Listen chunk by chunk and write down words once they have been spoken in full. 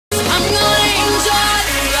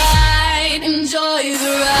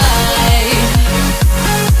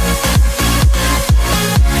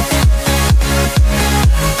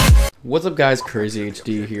What's up guys, Crazy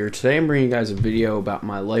HD here. Today I'm bringing you guys a video about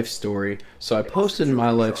my life story. So I posted my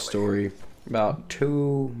life story about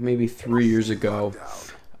 2, maybe 3 years ago.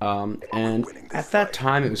 And at that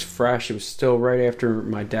time it was fresh. It was still right after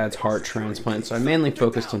my dad's heart transplant. So I mainly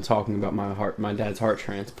focused on talking about my dad's heart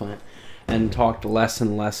transplant and talked less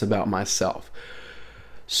and less about myself.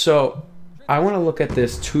 So I want to look at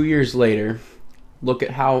this 2 years later, look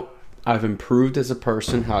at how I've improved as a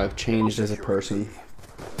person, how I've changed as a person,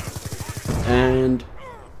 and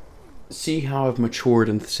see how I've matured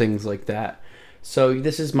and things like that. So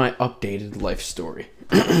this is my updated life story.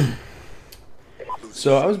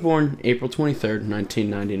 So I was born April 23rd,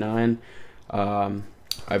 1999.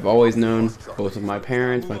 I've always known both of my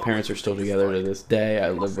parents. My parents are still together to this day. I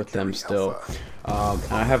live with them still.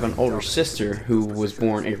 I have an older sister who was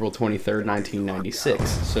born April 23rd, 1996.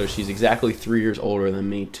 So she's exactly 3 years older than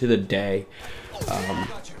me to the day.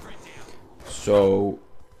 So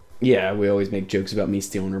yeah, we always make jokes about me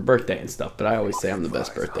stealing her birthday and stuff, but I always say I'm the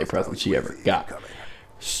best birthday present she ever got.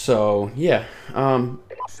 So yeah, I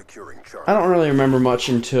don't really remember much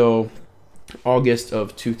until August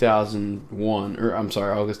of 2001, or I'm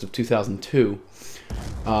sorry, August of 2002,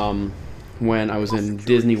 when I was in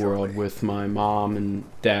Disney World with my mom and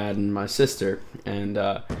dad and my sister, and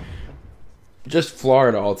just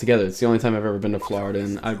Florida altogether. It's the only time I've ever been to Florida,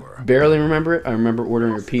 and I barely remember it. I remember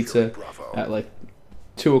ordering a pizza at like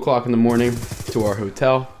 2 o'clock in the morning to our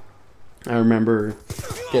hotel. I remember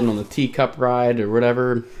getting on the teacup ride or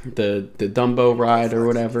whatever, the Dumbo ride or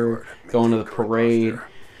whatever, going to the parade.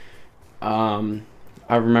 I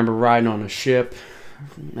remember riding on a ship,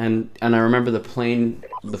 and I remember the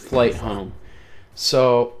flight home.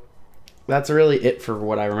 So that's really it for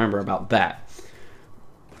what I remember about that.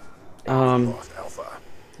 And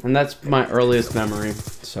that's my earliest memory,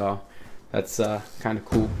 so that's kind of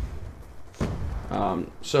cool.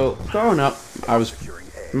 So growing up,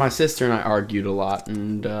 my sister and I argued a lot,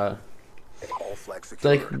 and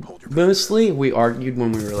like mostly we argued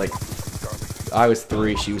when we were like, I was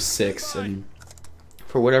 3, she was 6, and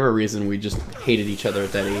for whatever reason we just hated each other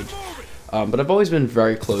at that age. But I've always been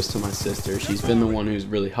very close to my sister. She's been the one who's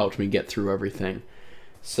really helped me get through everything.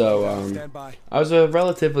 So I was a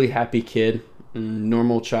relatively happy kid,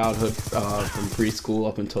 normal childhood from preschool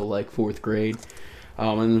up until like 4th grade.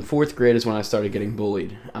 And in 4th grade is when I started getting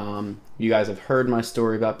bullied. You guys have heard my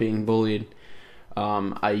story about being bullied.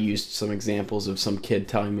 I used some examples of some kid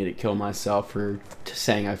telling me to kill myself for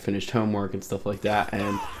saying I finished homework and stuff like that.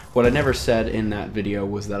 And what I never said in that video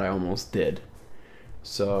was that I almost did.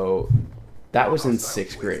 So that was in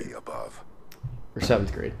 6th grade or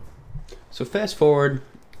 7th grade. So fast forward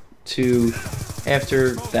to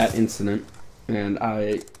after that incident, and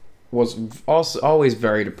I was also always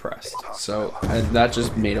very depressed, so that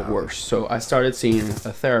just made it worse. So I started seeing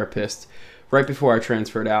a therapist right before I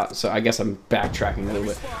transferred out. So I guess I'm backtracking a little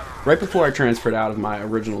bit. Right before I transferred out of my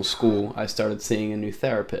original school, I started seeing a new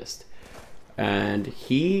therapist, and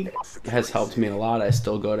he has helped me a lot. I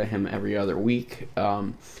still go to him every other week.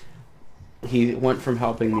 He went from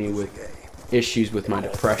helping me with issues with my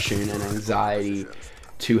depression and anxiety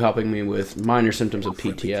to helping me with minor symptoms of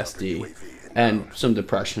PTSD and some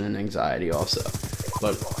depression and anxiety also.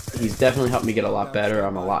 But he's definitely helped me get a lot better.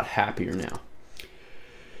 I'm a lot happier now.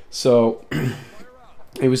 So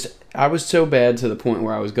I was so bad to the point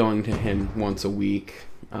where I was going to him once a week,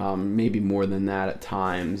 maybe more than that at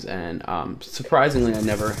times, and surprisingly I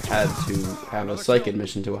never had to have a psych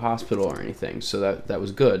admission to a hospital or anything, so that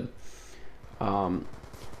was good.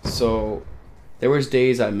 So there was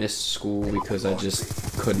days I missed school because I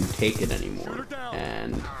just couldn't take it anymore,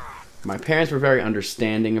 and my parents were very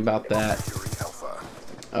understanding about that,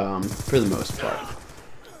 for the most part.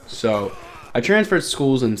 So I transferred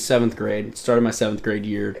schools in 7th grade, started my 7th grade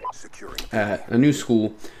year at a new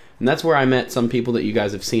school, and that's where I met some people that you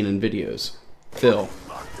guys have seen in videos. Phil,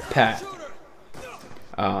 Pat,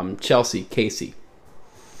 Chelsea, Casey.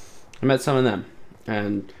 I met some of them,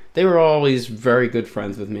 and they were always very good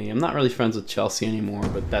friends with me. I'm not really friends with Chelsea anymore,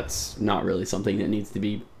 but that's not really something that needs to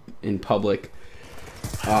be in public.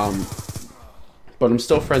 But I'm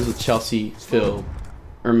still friends with Chelsea, Phil,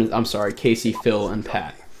 or I'm sorry, Casey, Phil, and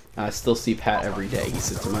Pat. I still see Pat every day. He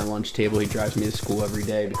sits at my lunch table. He drives me to school every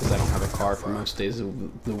day because I don't have a car for most days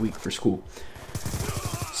of the week for school.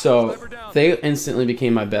 So they instantly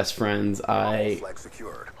became my best friends. I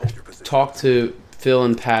talk to Phil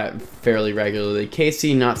and Pat fairly regularly.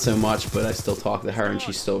 Casey, not so much, but I still talk to her, and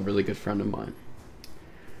she's still a really good friend of mine.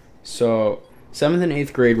 So 7th and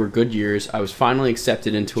 8th grade were good years. I was finally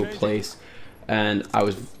accepted into a place, and I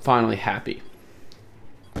was finally happy.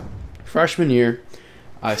 Freshman year,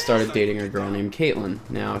 I started dating a girl named Caitlin.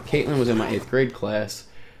 Now, Caitlin was in my 8th grade class,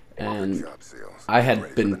 and I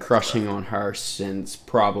had been crushing on her since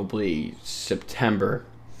probably September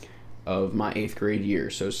of my 8th grade year,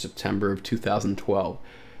 so September of 2012.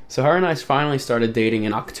 So her and I finally started dating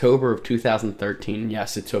in October of 2013.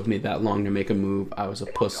 Yes, it took me that long to make a move. I was a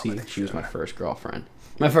pussy. She was my first girlfriend.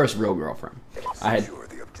 My first real girlfriend. I had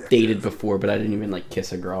dated before, but I didn't even like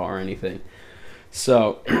kiss a girl or anything.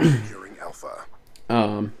 So,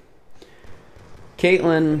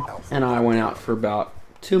 Caitlin and I went out for about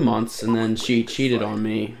 2 months, and then she cheated on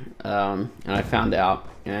me, and I found out,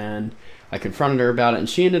 and I confronted her about it, and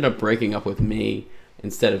she ended up breaking up with me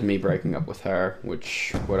instead of me breaking up with her,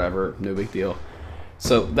 which, whatever, no big deal.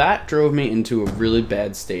 So that drove me into a really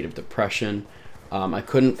bad state of depression. I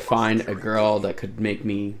couldn't find a girl that could make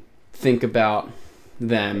me think about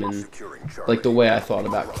them and like the way I thought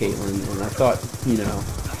about Caitlin, and I thought, you know,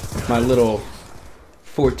 my little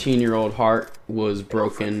 14-year-old heart was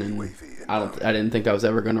broken, and I didn't think I was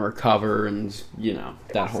ever going to recover, and you know,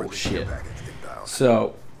 that whole shit.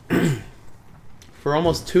 So for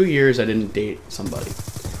almost 2 years I didn't date somebody.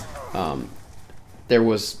 There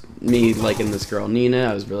was me liking this girl Nina.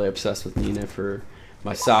 I was really obsessed with Nina for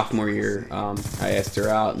my sophomore year. I asked her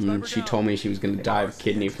out, and she told me she was going to die of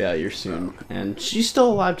kidney failure soon, and she's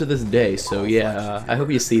still alive to this day. So yeah, I hope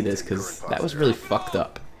you see this, because that was really fucked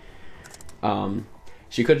up.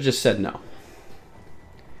 She could have just said no.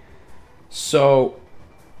 So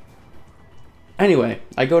anyway,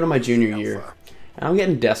 I go to my junior year, and I'm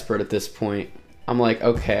getting desperate at this point. I'm like,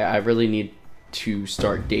 okay, I really need to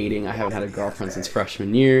start dating. I haven't had a girlfriend since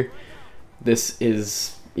freshman year. This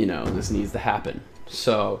is, you know, this needs to happen.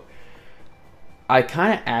 So I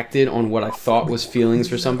kind of acted on what I thought was feelings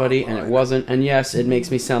for somebody, and it wasn't. And yes, it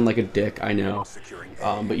makes me sound like a dick, I know.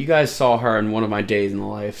 But you guys saw her in one of my days in the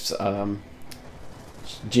life,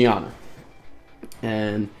 Gianna.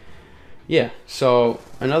 And yeah, so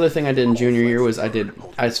another thing I did in junior year was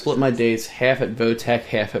I split my days half at Votech,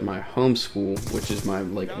 half at my home school, which is my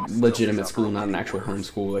like legitimate school, not an actual home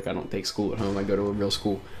school. Like, I don't take school at home, I go to a real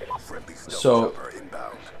school. So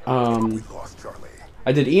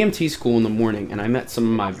I did EMT school in the morning, and I met some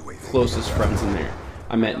of my closest friends in there.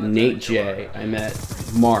 I met Nate J, I met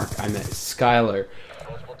Mark, I met Skylar,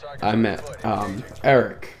 I met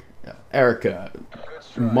Eric, Erica,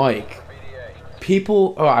 Mike.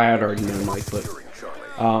 People, oh, I had already known Mike, but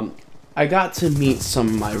I got to meet some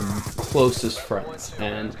of my closest friends,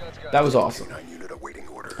 and that was awesome.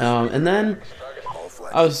 And then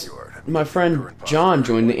my friend John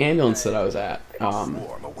joined the ambulance that I was at,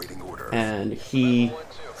 and he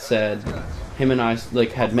said him and I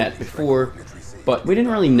like had met before, but we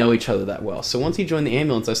didn't really know each other that well. So once he joined the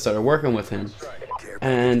ambulance, I started working with him,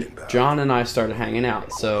 and John and I started hanging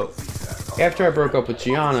out. So after I broke up with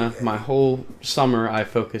Gianna, my whole summer I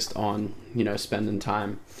focused on, you know, spending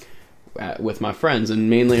time with my friends, and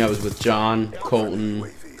mainly I was with John, Colton,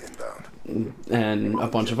 and a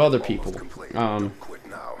bunch of other people.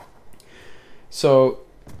 So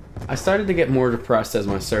I started to get more depressed as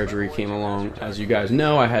my surgery came along. As you guys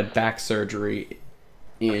know, I had back surgery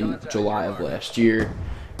in July of last year,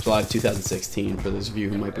 July of 2016, for those of you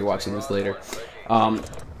who might be watching this later.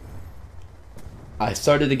 I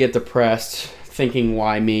started to get depressed, thinking,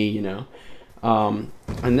 why me, you know.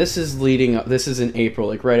 And this is leading up, this is in April,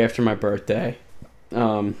 like right after my birthday.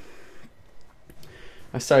 I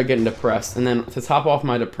started getting depressed, and then to top off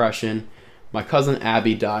my depression, my cousin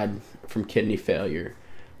Abby died from kidney failure.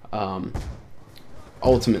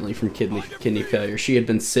 Ultimately from kidney failure. She had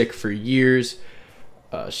been sick for years.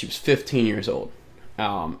 She was 15 years old,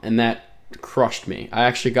 and that crushed me. I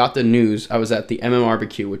actually got the news. I was at the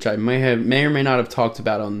MMRBQ, which I may or may not have talked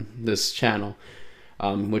about on this channel,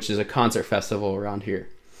 which is a concert festival around here.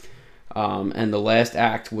 And the last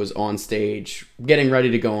act was on stage, getting ready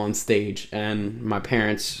to go on stage, and my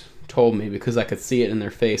parents told me, because I could see it in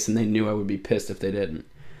their face, and they knew I would be pissed if they didn't.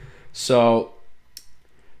 So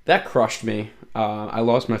that crushed me. I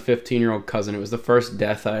lost my 15-year-old cousin. It was the first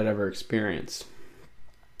death I had ever experienced.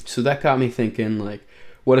 So that got me thinking, like,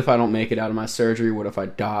 what if I don't make it out of my surgery? What if I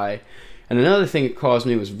die? And another thing it caused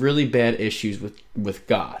me was really bad issues with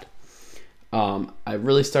God. I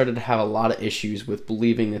really started to have a lot of issues with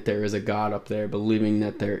believing that there is a God up there, believing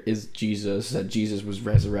that there is Jesus, that Jesus was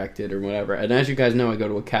resurrected or whatever. And as you guys know, I go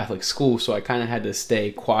to a Catholic school, so I kind of had to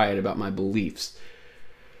stay quiet about my beliefs.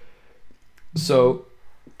 So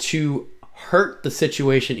to hurt the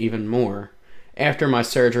situation even more, after my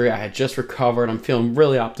surgery, I had just recovered. I'm feeling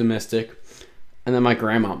really optimistic. And then my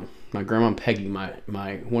grandma Peggy,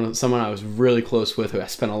 someone I was really close with, who I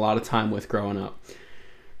spent a lot of time with growing up,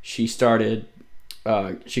 she started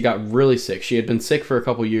she got really sick. She had been sick for a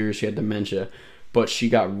couple years. She had dementia, but she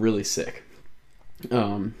got really sick.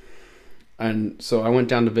 And so I went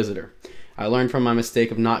down to visit her. I learned from my mistake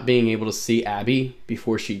of not being able to see Abby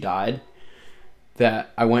before she died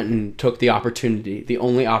that I went and took the opportunity, the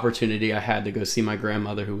only opportunity I had to go see my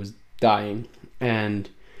grandmother who was dying. And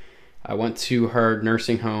I went to her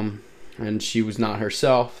nursing home, and she was not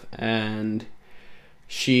herself, and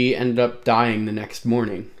she ended up dying the next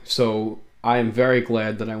morning. So I am very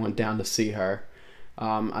glad that I went down to see her.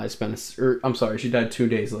 She died 2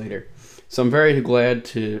 days later. So I'm very glad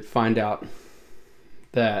to find out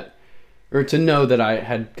that, or to know that I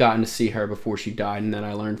had gotten to see her before she died, and that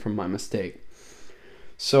I learned from my mistake.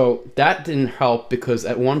 So that didn't help, because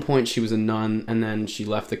at one point she was a nun, and then she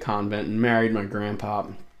left the convent and married my grandpa.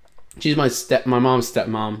 She's my mom's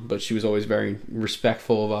stepmom, but she was always very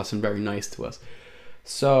respectful of us and very nice to us.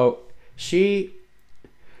 So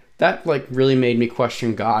that like really made me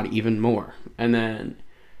question God even more. And then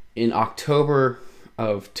in October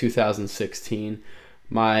of 2016,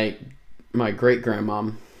 my great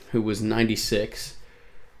grandmom, who was 96,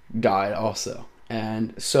 died also.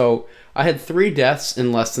 And so I had 3 deaths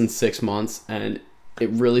in less than 6 months, and it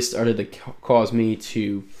really started to cause me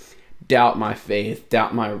to doubt my faith,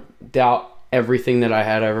 doubt everything that I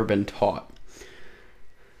had ever been taught.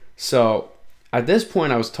 So at this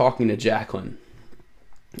point, I was talking to Jacqueline,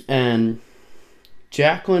 and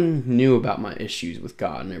Jacqueline knew about my issues with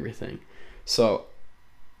God and everything. So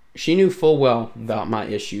she knew full well about my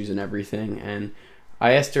issues and everything, and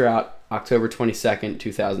I asked her out October 22nd,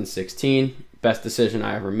 2016, best decision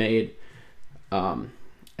I ever made.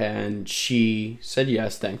 And she said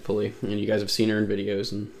yes, thankfully. And you guys have seen her in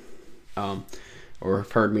videos, and or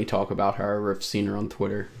have heard me talk about her, or have seen her on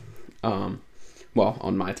Twitter. Well,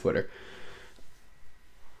 on my Twitter.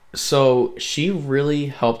 So she really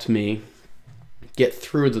helped me get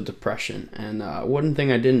through the depression. And one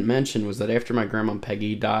thing I didn't mention was that after my grandma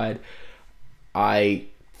Peggy died, I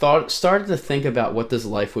started to think about what this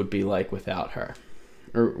life would be like without her,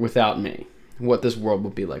 or without me, what this world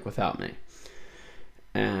would be like without me.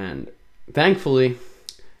 And thankfully,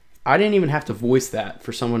 I didn't even have to voice that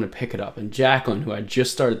for someone to pick it up. And Jacqueline, who I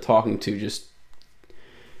just started talking to,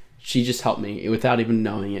 she just helped me without even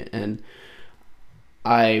knowing it. And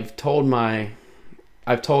I've told her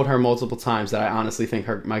multiple times that I honestly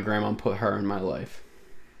think my grandma put her in my life.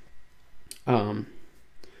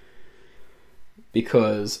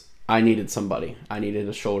 Because I needed somebody. I needed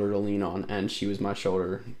a shoulder to lean on, and she was my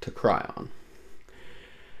shoulder to cry on.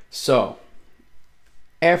 So,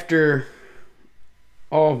 after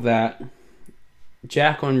all of that,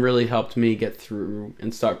 Jacqueline really helped me get through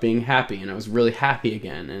and start being happy, and I was really happy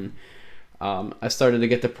again. And I started to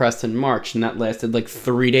get depressed in March, and that lasted like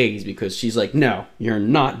 3 days, because she's like, no, you're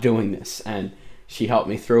not doing this. And she helped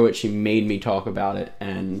me through it. She made me talk about it,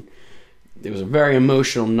 and it was a very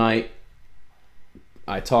emotional night.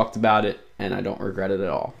 I talked about it, and I don't regret it at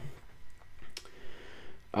all.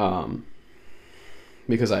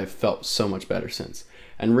 Because I've felt so much better since.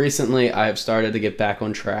 And recently, I have started to get back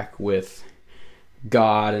on track with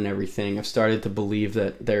God and everything. I've started to believe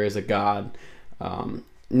that there is a God.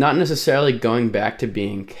 Not necessarily going back to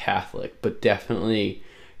being Catholic, but definitely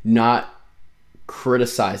not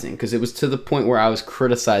criticizing. Because it was to the point where I was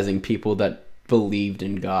criticizing people that believed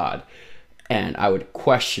in God. And I would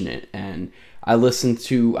question it, and I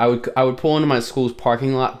would pull into my school's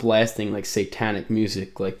parking lot blasting like satanic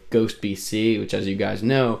music, like Ghost BC, which, as you guys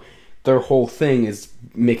know, their whole thing is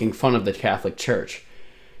making fun of the Catholic Church.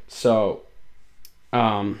 So,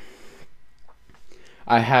 I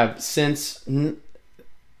have since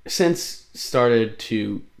started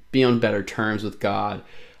to be on better terms with God.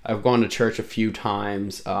 I've gone to church a few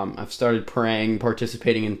times. I've started praying,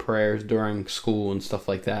 participating in prayers during school and stuff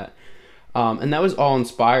like that. And that was all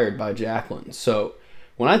inspired by Jacqueline. So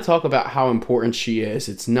when I talk about how important she is,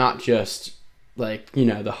 it's not just like,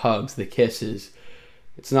 the hugs, the kisses.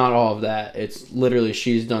 It's not all of that. It's literally,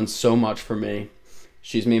 she's done so much for me.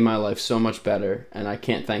 She's made my life so much better, and I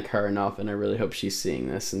can't thank her enough, and I really hope she's seeing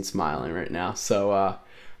this and smiling right now. So,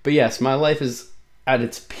 but yes, my life is at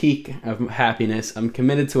its peak of happiness. I'm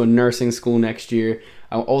committed to a nursing school next year.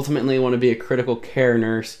 I ultimately want to be a critical care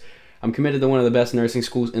nurse. I'm committed to one of the best nursing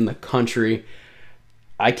schools in the country.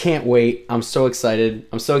 I can't wait. I'm so excited.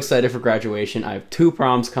 I'm so excited for graduation. I have 2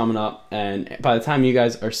 proms coming up, and by the time you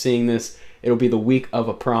guys are seeing this, it'll be the week of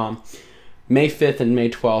a prom. May 5th and May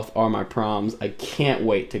 12th are my proms. I can't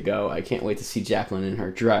wait to go. I can't wait to see Jacqueline in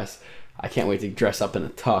her dress. I can't wait to dress up in a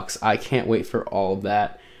tux. I can't wait for all of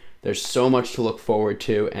that. There's so much to look forward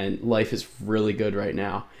to, and life is really good right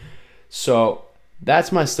now. So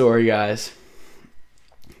that's my story, guys.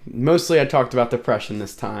 mostly I talked about depression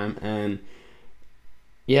this time, and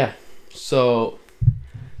yeah, so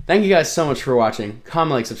thank you guys so much for watching.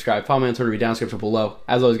 Comment, like, subscribe, follow me on Twitter, be down in the description below.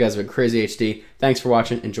 As always, guys, have been Crazy HD. Thanks for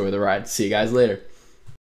watching. Enjoy the ride. See you guys later.